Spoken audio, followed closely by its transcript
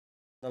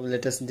Now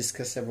let us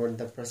discuss about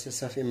the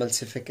process of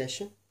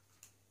emulsification.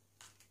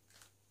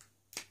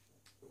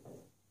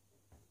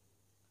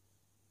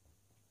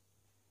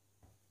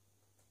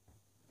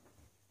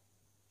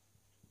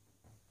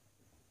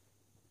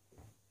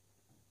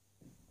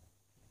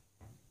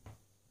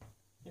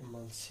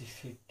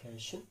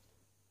 Emulsification.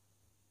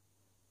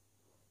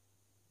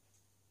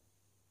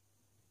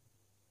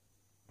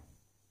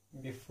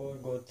 Before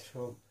go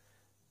through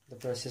the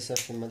process of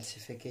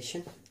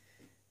emulsification,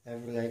 I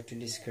would like to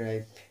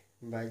describe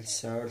bile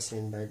salts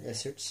and bile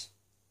acids.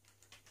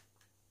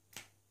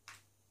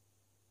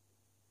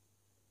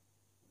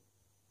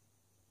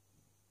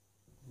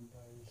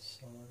 Bile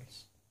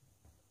salts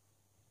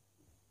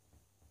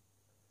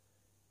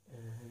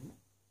and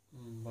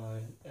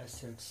bile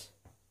acids.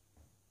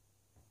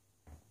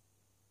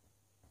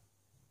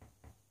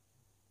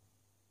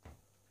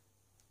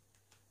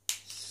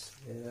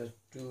 There are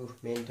two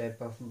main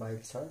types of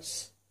bile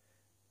salts,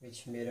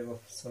 which made up of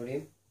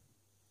sodium,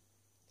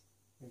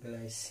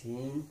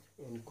 glycine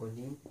and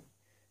choline.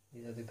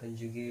 These are the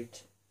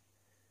conjugate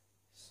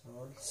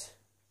salts,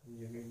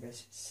 conjugate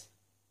bases.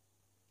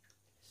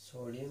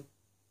 Sodium,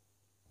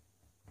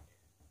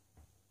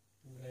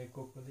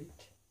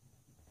 glycopolate,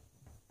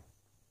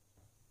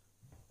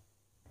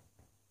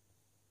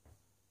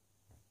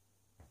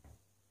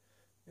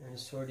 and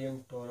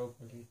sodium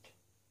tauropolate.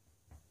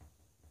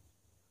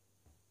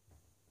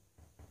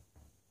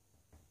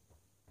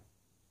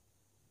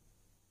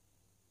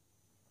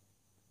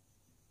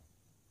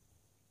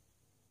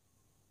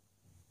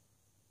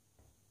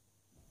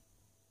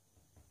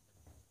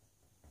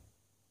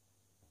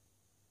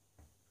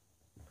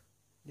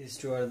 These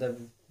two are the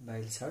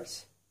bile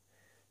salts.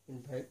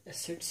 And bile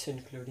acids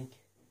including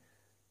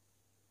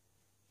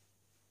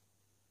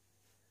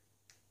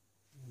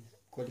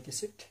cholic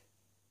acid,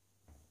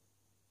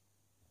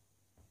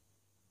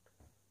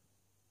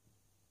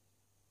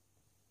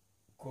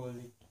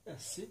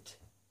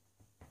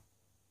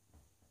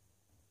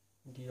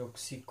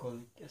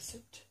 deoxycholic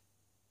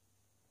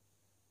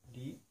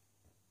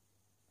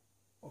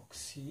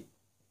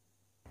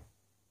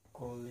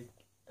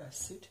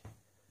acid,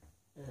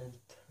 and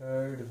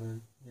third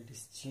one, that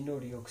is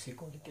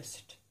chenodeoxycholic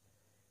acid.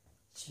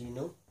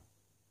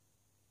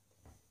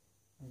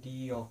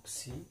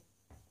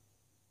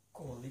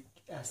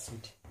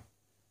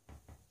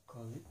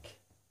 Cholic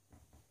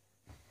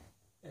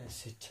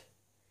acid.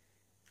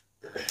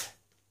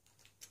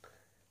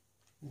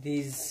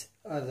 These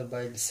are the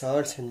bile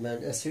salts and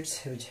bile acids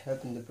which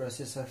help in the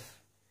process of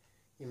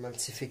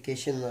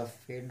emulsification of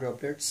fat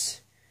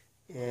droplets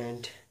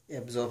and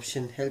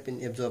help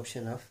in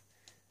absorption of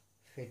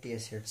fatty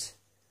acids.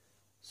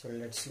 So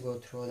let's go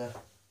through a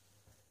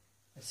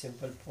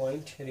simple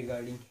point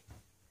regarding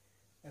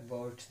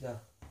about the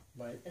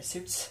bile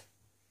acids.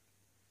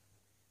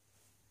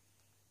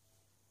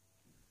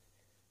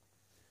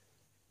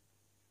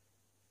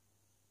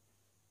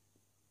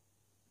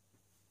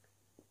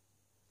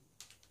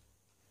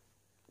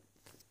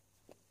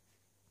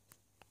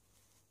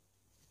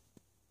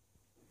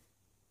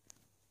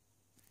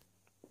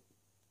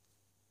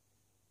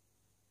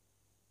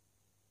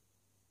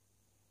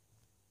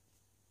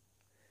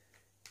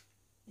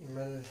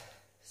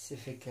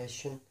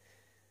 Emulsification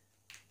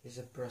is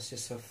a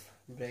process of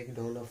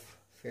breakdown of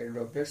fat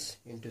droplets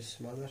into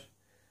smaller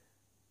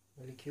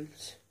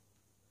molecules.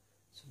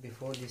 So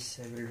before this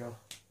I will draw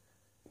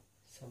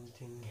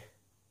something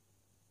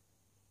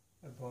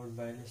about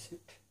bile acid.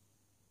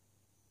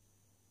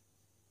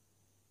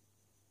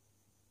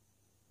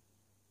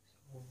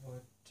 So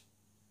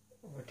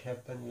what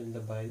happens with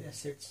the bile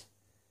acids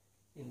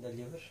in the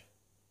liver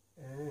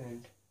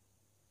and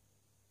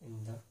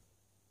in the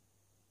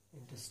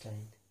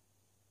intestine?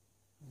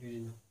 Do you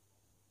know?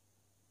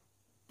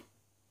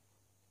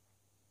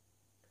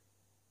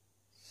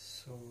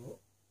 So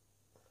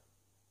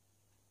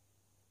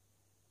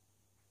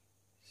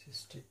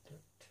cystic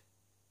duct,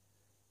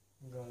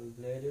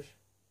 gallbladder,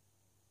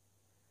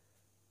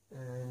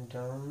 and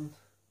down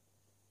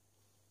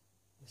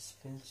the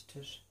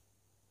sphincter,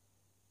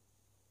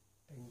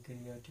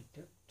 pancreatic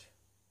duct,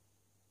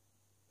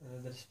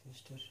 another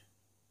sphincter,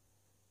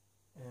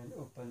 and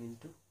open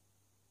into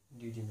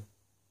duodenum.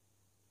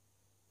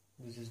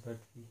 This is what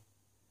we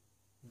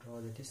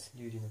draw, that is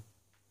duodenum.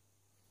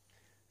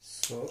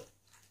 So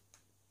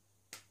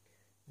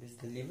this is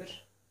the liver,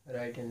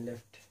 right and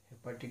left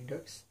hepatic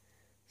ducts,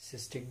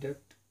 cystic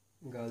duct,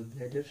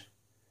 gallbladder.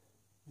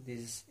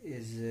 This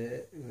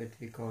is what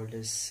we call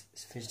as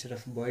sphincter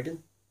of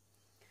Boyden.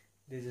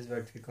 This is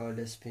what we call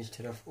as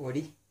sphincter of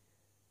Oddi,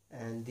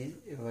 and this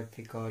is what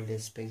we call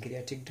as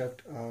pancreatic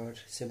duct, or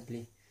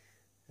simply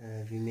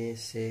we may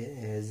say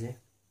as a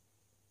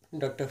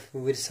duct of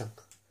Wirsung.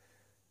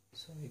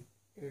 So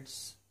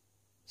it's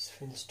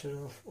sphincter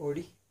of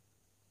Oddi,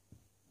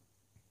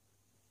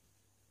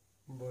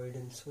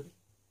 Boyden,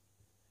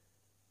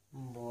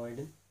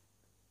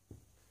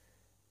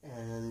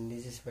 and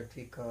this is what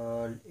we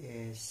call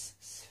as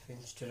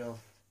sphincter of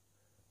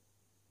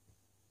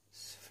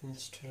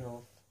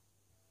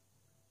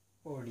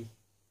Oddi.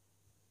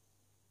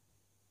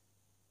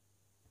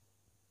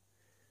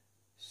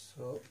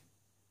 So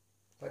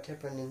what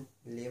happened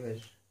in liver?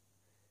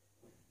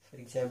 For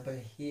example,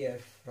 here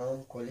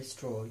from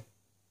cholesterol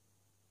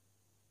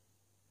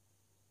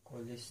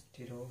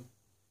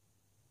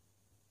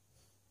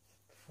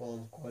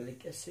form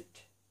cholic acid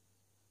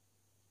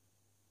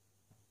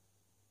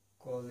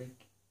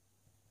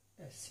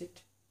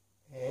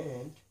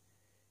and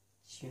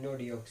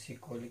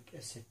chenodeoxycholic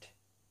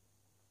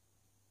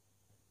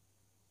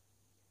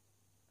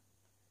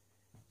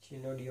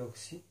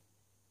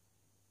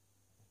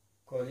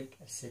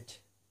acid.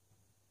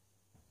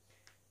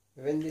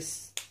 When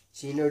this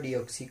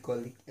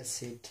chenodeoxycholic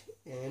acid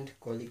and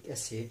cholic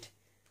acid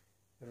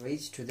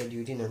reach to the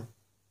duodenum,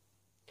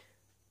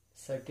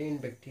 certain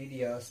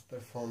bacteria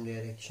perform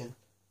their action.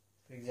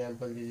 For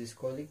example, this is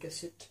cholic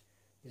acid,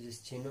 this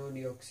is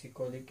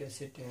chenodeoxycholic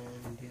acid,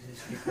 and this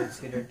is we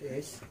considered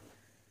as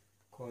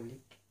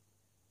cholic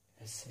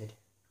acid.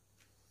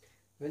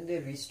 When they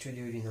reach to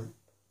duodenum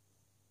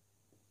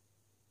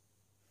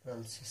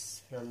from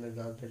the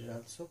gallbladder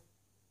also,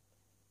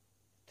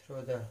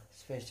 through the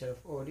sphincter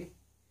of Oddi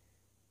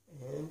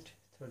and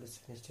through the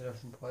sphincter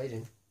of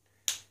Boyden,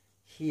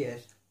 here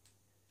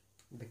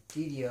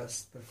bacteria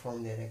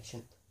perform their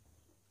action.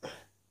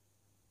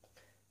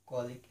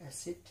 Cholic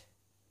acid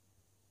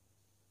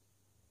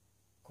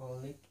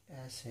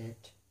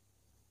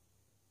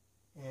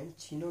and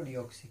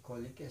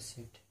chenodeoxycholic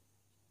acid.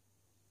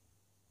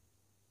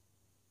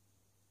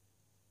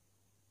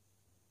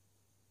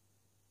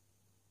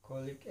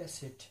 Cholic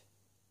acid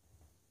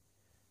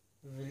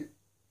will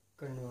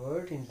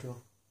convert into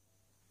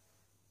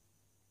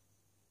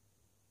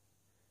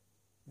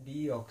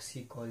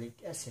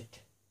deoxycholic acid.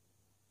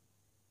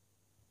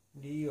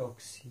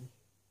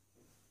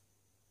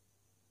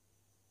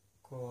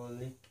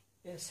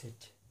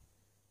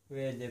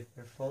 Where they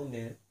perform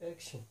their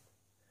action,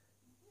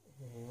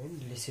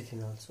 and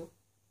lecithin also.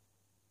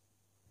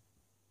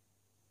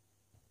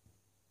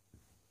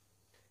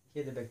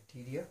 Here the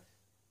bacterial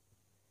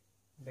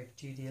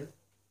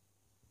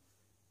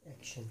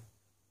action.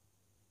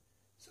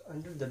 So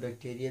under the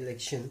bacterial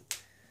action,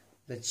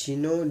 the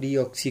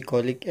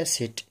chenodeoxycholic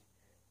acid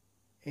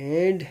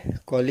and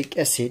cholic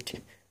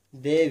acid,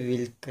 they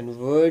will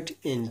convert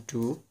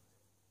into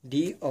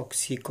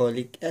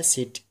deoxycholic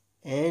acid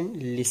and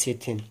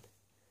lecithin.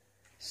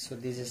 So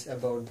this is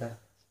about the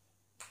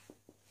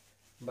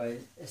bile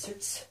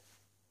acids.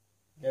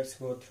 Let's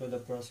go through the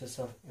process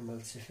of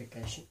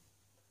emulsification.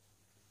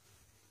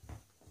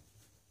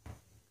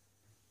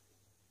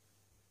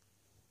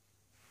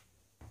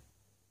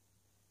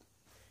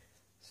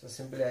 So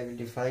simply I will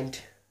define.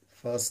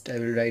 First I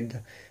will write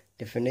the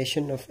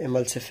definition of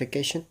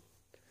emulsification.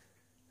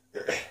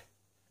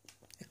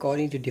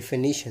 According to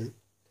definition,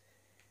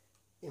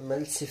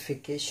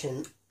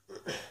 emulsification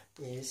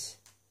is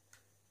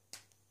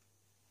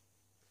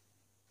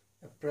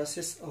a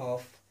process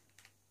of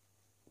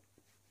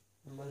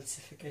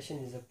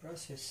emulsification is a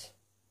process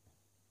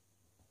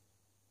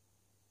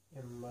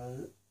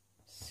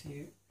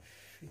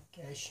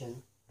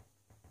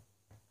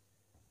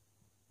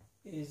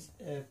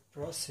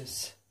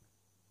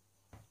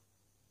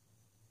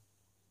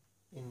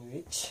in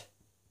which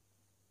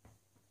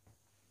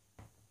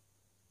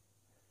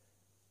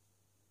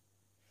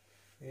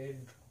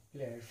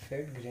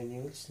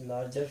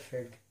larger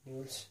fat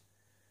granules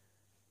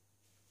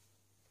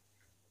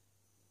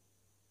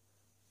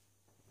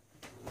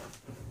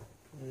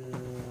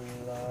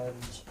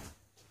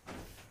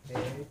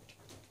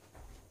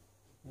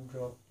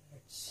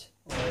droplets,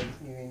 or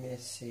you may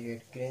say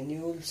it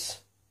granules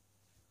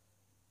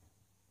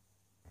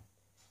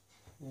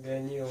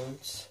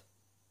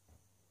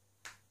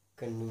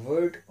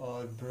convert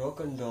or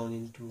broken down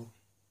into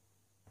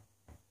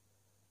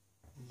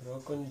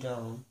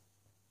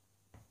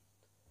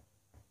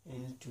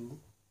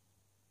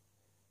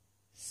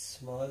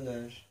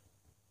smaller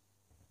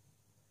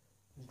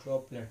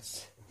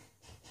droplets.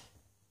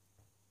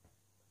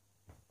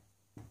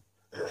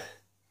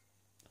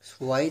 So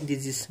why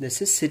this is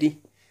necessary?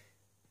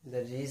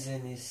 The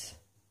reason is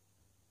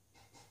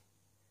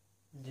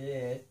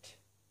that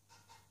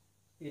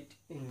it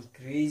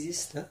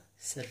increases the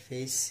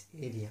surface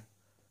area.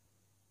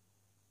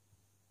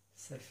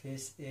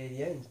 Surface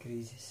area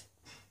increases.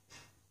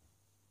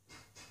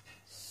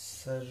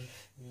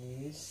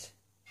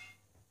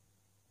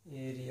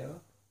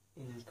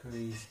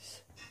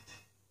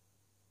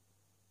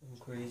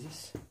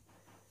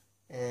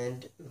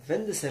 And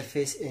when the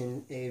surface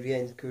area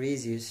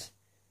increases,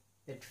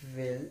 it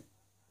will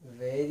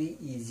very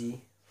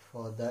easy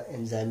for the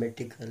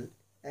enzymatical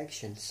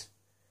actions.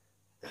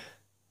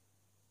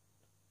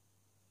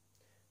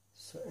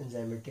 So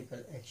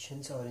enzymatical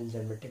actions or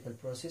enzymatical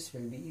process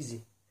will be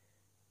easy.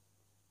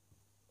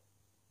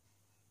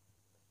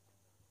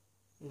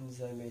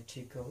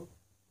 Enzymatical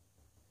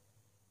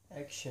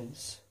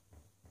actions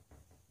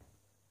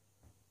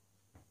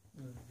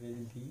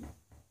will be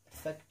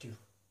effective.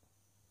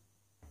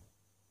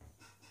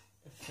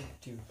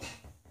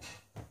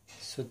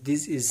 So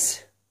this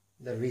is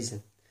the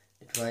reason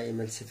that why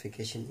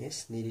emulsification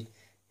is needed,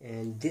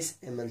 and this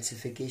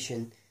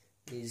emulsification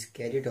is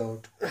carried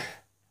out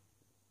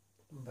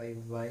by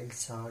bile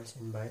salts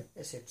and bile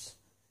acids.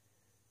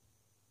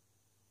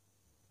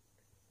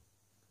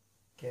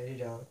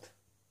 Carried out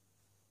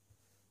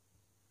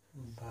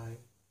by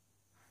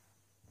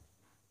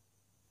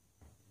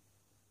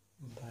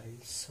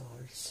bile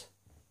salts,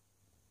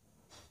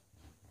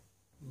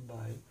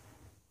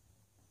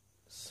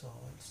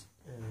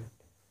 and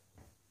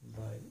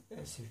bile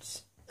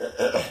acids.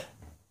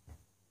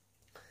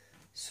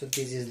 So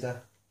this is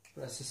the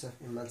process of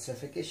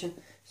emulsification.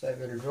 So I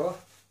will draw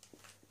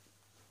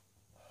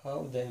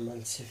how the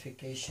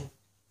emulsification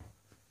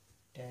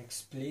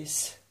takes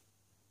place.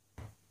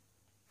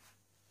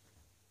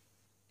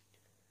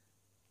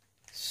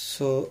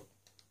 So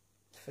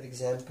for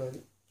example,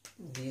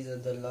 these are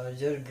the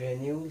larger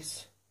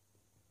granules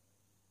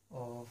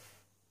of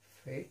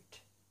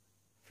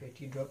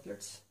fatty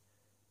droplets,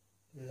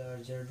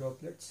 larger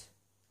droplets.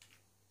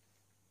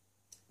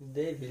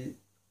 They will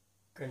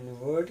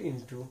convert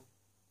into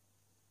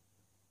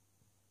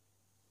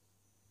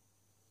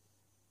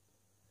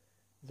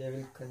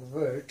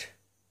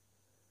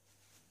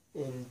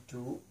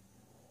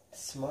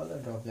smaller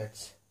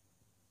droplets.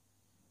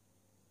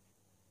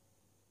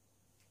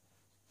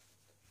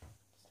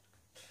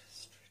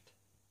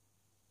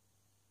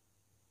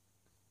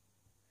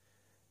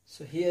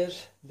 So here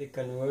they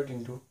convert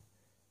into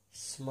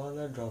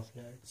smaller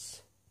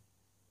droplets,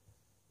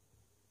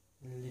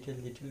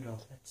 little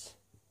droplets.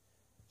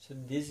 So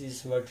this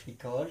is what we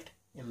called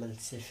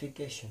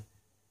emulsification.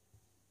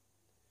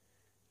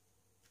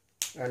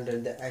 Under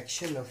the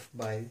action of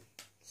bile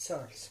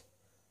salts,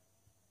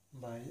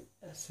 bile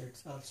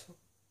acids also,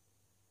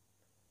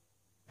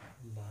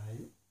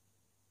 bile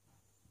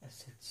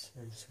acids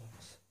and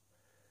salts.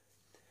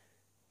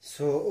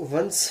 So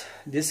once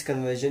this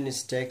conversion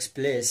takes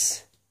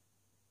place,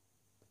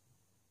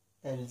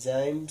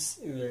 enzymes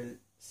will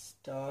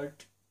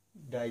start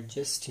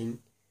digesting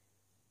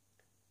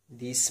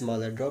these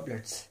smaller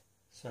droplets.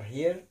 So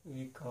here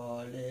we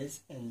call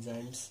as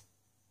enzymes.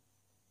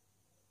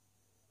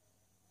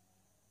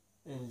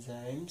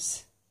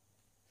 Enzymes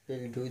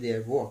will do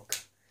their work.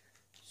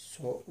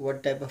 So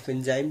what type of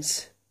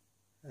enzymes?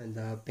 And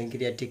the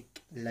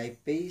pancreatic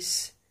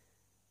lipase,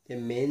 they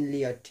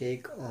mainly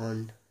take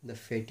on the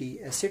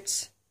fatty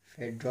acids,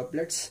 fat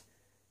droplets,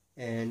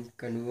 and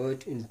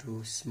convert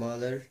into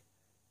smaller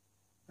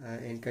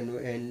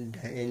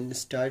and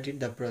started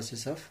the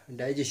process of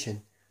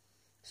digestion.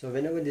 So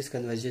whenever this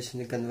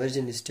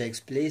conversion takes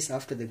place,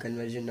 after the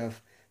conversion of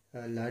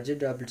larger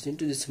droplets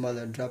into the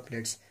smaller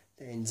droplets,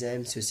 the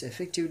enzymes will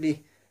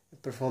effectively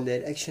perform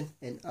their action,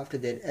 and after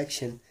their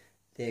action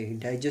they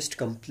digest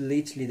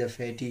completely the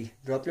fatty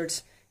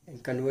droplets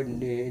and convert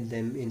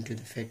them into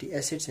the fatty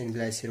acids and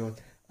glycerol.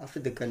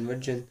 After the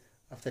conversion,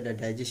 after the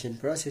digestion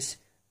process,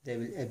 they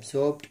will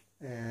absorbed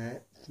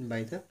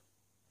by the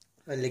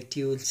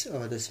lectules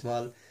or the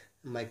small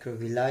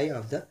microvilli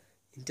of the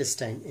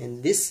intestine,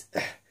 and this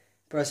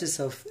process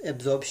of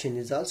absorption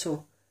is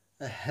also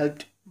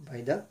helped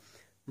by the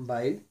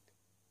bile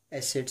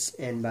acids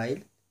and bile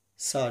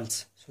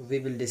salts. So we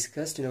will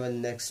discuss in our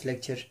next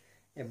lecture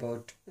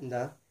about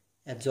the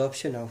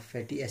absorption of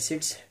fatty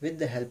acids with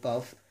the help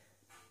of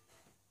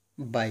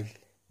bile.